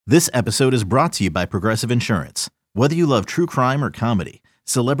This episode is brought to you by Progressive Insurance. Whether you love true crime or comedy,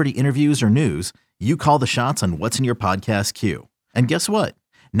 celebrity interviews or news, you call the shots on what's in your podcast queue. And guess what?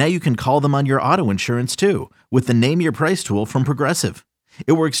 Now you can call them on your auto insurance too with the Name Your Price tool from Progressive.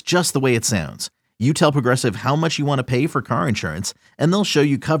 It works just the way it sounds. You tell Progressive how much you want to pay for car insurance, and they'll show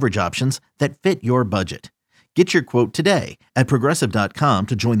you coverage options that fit your budget. Get your quote today at Progressive.com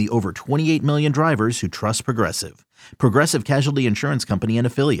to join the over 28 million drivers who trust Progressive. Progressive Casualty Insurance Company and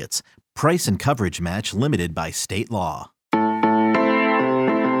Affiliates. Price and coverage match limited by state law.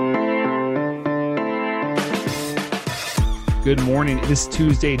 Good morning. It is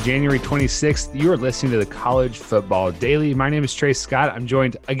Tuesday, January 26th. You are listening to the College Football Daily. My name is Trey Scott. I'm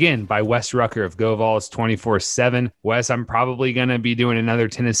joined again by Wes Rucker of GoVols 24/7. Wes, I'm probably going to be doing another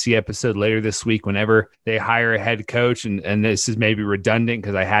Tennessee episode later this week whenever they hire a head coach. And this is maybe redundant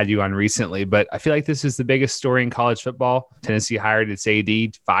because I had you on recently, but I feel like this is the biggest story in college football. Tennessee hired its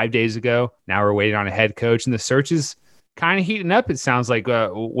AD 5 days ago. Now we're waiting on a head coach, and the search is kind of heating up, it sounds like.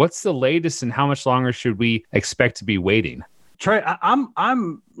 What's the latest, and how much longer should we expect to be waiting? Trey,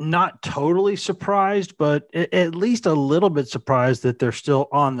 I'm not totally surprised, but at least a little bit surprised that they're still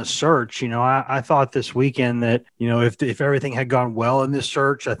on the search. You know, I thought this weekend that, you know, if everything had gone well in this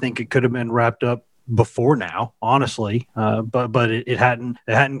search, I think it could have been wrapped up before now, honestly. But it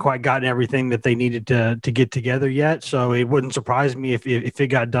hadn't quite gotten everything that they needed to get together yet. So it wouldn't surprise me if it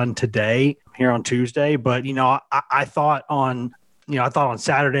got done today here on Tuesday. But, you know, I thought on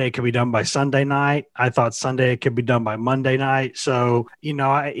Saturday it could be done by Sunday night. I thought Sunday it could be done by Monday night. So, you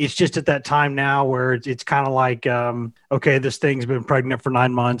know, it's just at that time now where it's kind of like, okay, this thing's been pregnant for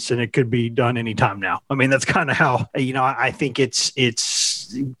 9 months and it could be done anytime now. I mean, that's kind of how, you know, I think it's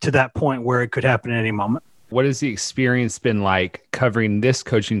to that point where it could happen at any moment. What has the experience been like covering this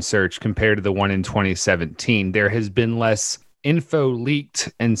coaching search compared to the one in 2017? There has been less info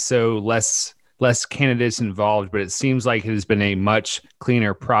leaked and so less candidates involved, but it seems like it has been a much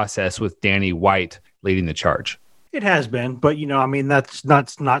cleaner process with Danny White leading the charge. It has been, but, you know, I mean, that's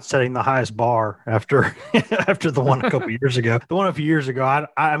not setting the highest bar after the one a couple years ago. The one a few years ago,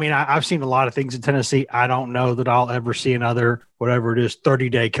 I mean, I've seen a lot of things in Tennessee. I don't know that I'll ever see another, whatever it is,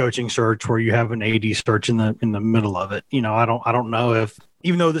 30-day coaching search where you have an AD search in the middle of it. You know, I don't know if,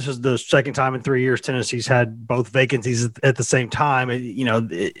 even though this is the second time in 3 years Tennessee's had both vacancies at the same time, you know,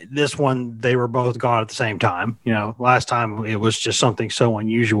 this one, they were both gone at the same time. You know, last time it was just something so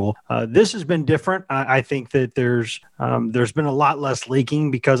unusual. This has been different. I think that there's been a lot less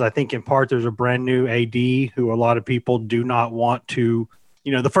leaking because I think in part there's a brand new AD who a lot of people do not want to,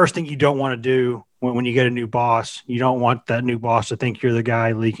 you know, the first thing you don't want to do when you get a new boss, you don't want that new boss to think you're the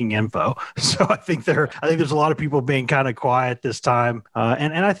guy leaking info. So I think there's a lot of people being kind of quiet this time.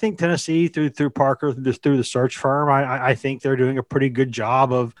 And I think Tennessee through Parker, through the search firm, I think they're doing a pretty good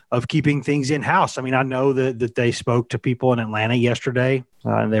job of keeping things in house. I mean, I know that they spoke to people in Atlanta yesterday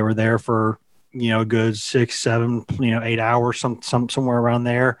and they were there for, you know, a good 6, 7, 8 hours, somewhere around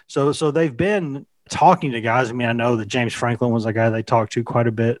there. So they've been talking to guys. I mean, I know that James Franklin was a guy they talked to quite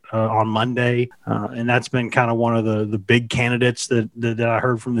a bit on Monday, and that's been kind of one of the big candidates that I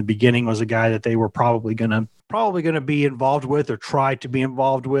heard from the beginning was a guy that they were probably going to be involved with or try to be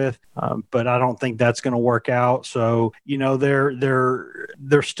involved with, but I don't think that's going to work out. So, you know,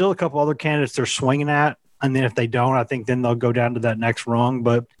 there's still a couple other candidates they're swinging at. And then if they don't, I think then they'll go down to that next rung.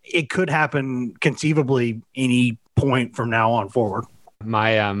 But it could happen conceivably any point from now on forward.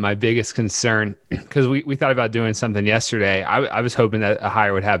 My biggest concern, because we thought about doing something yesterday. I was hoping that a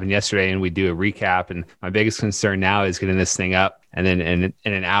hire would happen yesterday and we'd do a recap. And my biggest concern now is getting this thing up. And then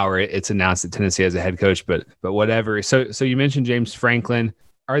in an hour, it's announced that Tennessee has a head coach. But whatever. So you mentioned James Franklin.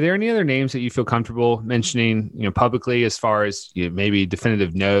 Are there any other names that you feel comfortable mentioning, you know, publicly as far as, you know, maybe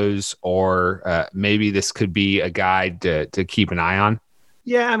definitive no's or maybe this could be a guide to keep an eye on?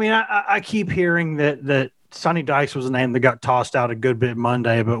 Yeah, I mean, I keep hearing that Sonny Dykes was a name that got tossed out a good bit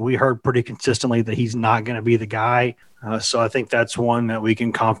Monday, but we heard pretty consistently that he's not going to be the guy. So I think that's one that we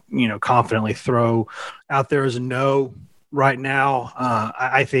can confidently throw out there as a no. Right now,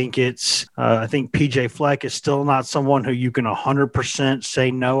 I think PJ Fleck is still not someone who you can 100%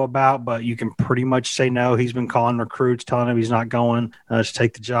 say no about, but you can pretty much say no. He's been calling recruits, telling him he's not going to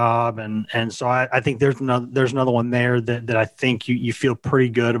take the job, and so I think there's another one there that I think you feel pretty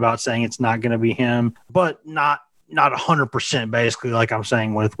good about saying it's not going to be him, but not 100% basically, like I'm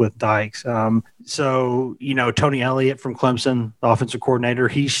saying with Dykes. So, you know, Tony Elliott from Clemson, the offensive coordinator,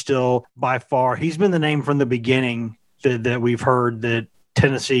 he's still by far, he's been the name from the beginning that we've heard that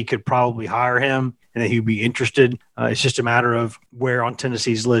Tennessee could probably hire him. and that he'd be interested. It's just a matter of where on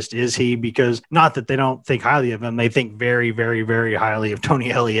Tennessee's list is he, because not that they don't think highly of him. They think very, very, very highly of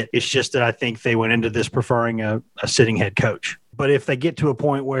Tony Elliott. It's just that I think they went into this preferring a sitting head coach. But if they get to a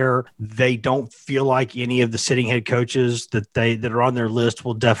point where they don't feel like any of the sitting head coaches that are on their list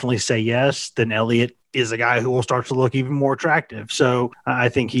will definitely say yes, then Elliott is a guy who will start to look even more attractive. So I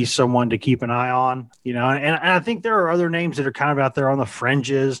think he's someone to keep an eye on, and I think there are other names that are kind of out there on the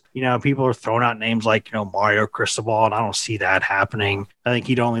fringes. People are throwing out names like, Mario Cristobal, and I don't see that happening. I think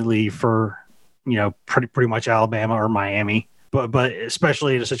he'd only leave for, pretty much Alabama or Miami. But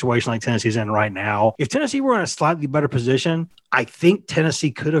especially in a situation like Tennessee's in right now, if Tennessee were in a slightly better position, I think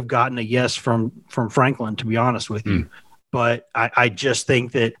Tennessee could have gotten a yes from Franklin, to be honest with you. But I just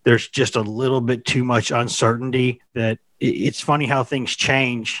think that there's just a little bit too much uncertainty. That it's funny how things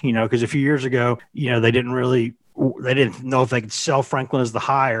change, because a few years ago, they didn't know if they could sell Franklin as the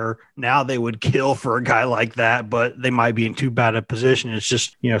hire. Now they would kill for a guy like that, but they might be in too bad a position. It's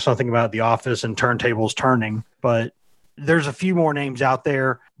just, something about the office and turntables turning. But there's a few more names out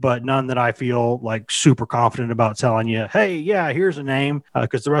there, but none that I feel like super confident about telling you, hey, yeah, here's a name,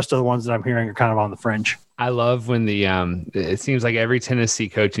 because the rest of the ones that I'm hearing are kind of on the fringe. I love when it seems like every Tennessee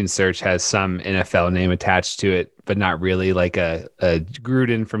coaching search has some NFL name attached to it, but not really, like a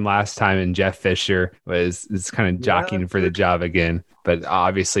Gruden from last time, and Jeff Fisher is kind of jockeying for the job again. But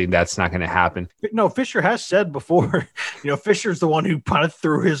obviously that's not going to happen. No, Fisher has said before, Fisher's the one who kind of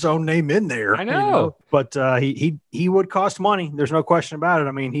threw his own name in there. I know. But he would cost money. There's no question about it.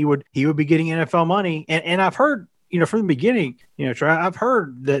 I mean, he would be getting NFL money. And I've heard, from the beginning, Trey, I've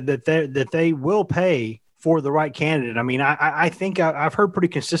heard that they will pay for the right candidate. I mean, I think I've heard pretty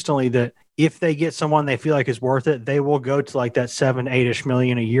consistently that if they get someone they feel like is worth it, they will go to like that 7-8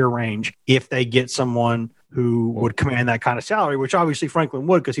 million a year range if they get someone who would command that kind of salary, which obviously Franklin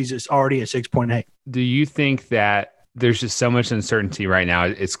would, because he's just already at 6.8. Do you think that there's just so much uncertainty right now?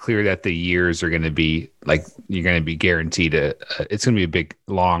 It's clear that the years are going to be like, you're going to be guaranteed it's going to be a big,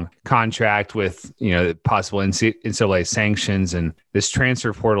 long contract with, possible NCAA sanctions and this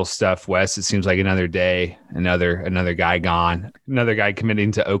transfer portal stuff. Wes, it seems like another day, another guy gone, another guy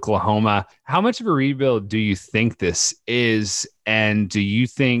committing to Oklahoma. How much of a rebuild do you think this is? And do you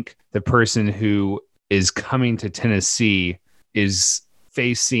think the person who is coming to Tennessee is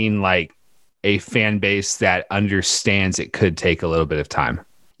facing like a fan base that understands it could take a little bit of time?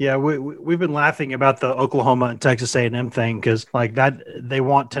 Yeah, we've been laughing about the Oklahoma and Texas A&M thing, because like that, they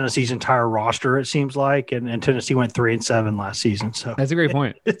want Tennessee's entire roster, it seems like, and Tennessee went 3-7 last season. So that's a great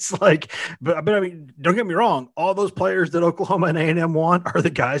point. It's like, but I mean, don't get me wrong, all those players that Oklahoma and A&M want are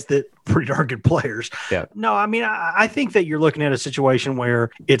the guys that pretty darn good players. Yeah. No, I mean, I think that you're looking at a situation where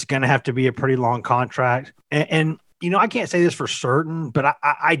it's going to have to be a pretty long contract, and I can't say this for certain, but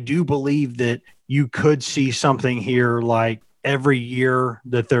I do believe that you could see something here like every year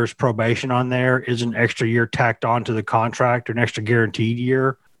that there's probation on there is an extra year tacked onto the contract, or an extra guaranteed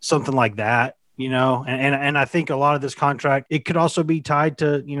year, something like that, and I think a lot of this contract, it could also be tied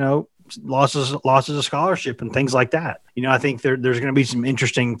to, losses of scholarship and things like that. I think there's going to be some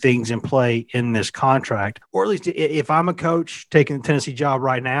interesting things in play in this contract, or at least if I'm a coach taking the Tennessee job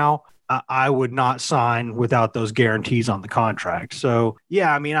right now, I would not sign without those guarantees on the contract. So,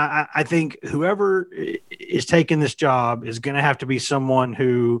 yeah, I mean, I think whoever is taking this job is going to have to be someone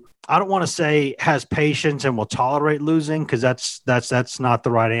who, I don't want to say has patience and will tolerate losing, because that's not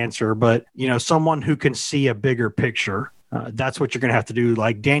the right answer, but, someone who can see a bigger picture. That's what you're going to have to do.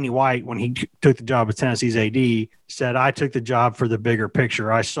 Like Danny White, when he took the job as Tennessee's AD, said, I took the job for the bigger picture.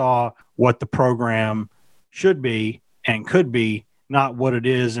 I saw what the program should be and could be, not what it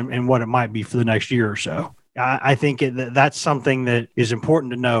is and what it might be for the next year or so. I think that's something that is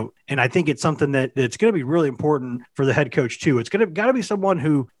important to note. And I think it's something that's going to be really important for the head coach too. It's got to be someone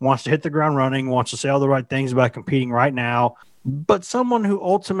who wants to hit the ground running, wants to say all the right things about competing right now, but someone who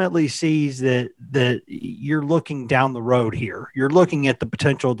ultimately sees that you're looking down the road here. You're looking at the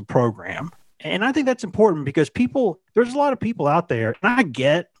potential of the program. And I think that's important, because there's a lot of people out there, and I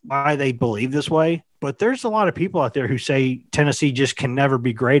get why they believe this way, but there's a lot of people out there who say Tennessee just can never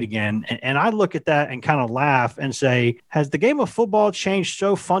be great again. And I look at that and kind of laugh and say, has the game of football changed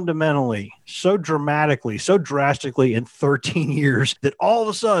so fundamentally, so dramatically, so drastically in 13 years that all of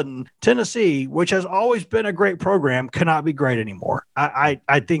a sudden Tennessee, which has always been a great program, cannot be great anymore? I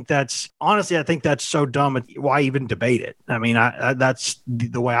think that's so dumb. Why even debate it? I mean, that's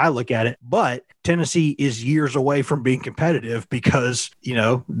the way I look at it. But Tennessee is years away from being competitive because,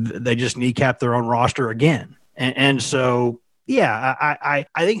 they just kneecap their own roster again. And so, yeah, I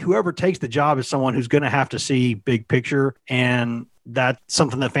think whoever takes the job is someone who's going to have to see big picture. And that's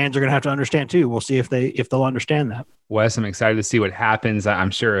something that fans are going to have to understand too. We'll see if they'll understand that. Wes, I'm excited to see what happens. I'm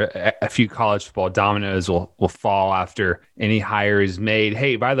sure a few college football dominoes will fall after any hire is made.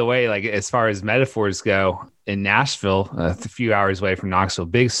 Hey, by the way, like as far as metaphors go, in Nashville, a few hours away from Knoxville,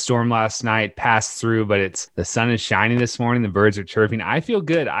 big storm last night, passed through, but the sun is shining this morning. The birds are chirping. I feel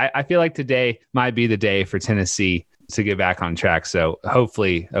good. I feel like today might be the day for Tennessee to get back on track. So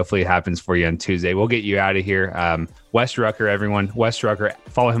hopefully it happens for you on Tuesday. We'll get you out of here. Wes Rucker, everyone. Wes Rucker,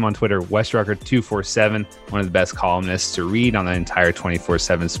 follow him on Twitter, Wes Rucker 247, one of the best columnists to read on the entire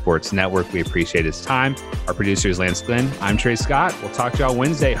 24/7 Sports Network. We appreciate his time. Our producer is Lance Glenn. I'm Trey Scott. We'll talk to y'all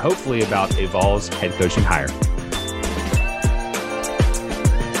Wednesday, hopefully about a Vols head coaching hire.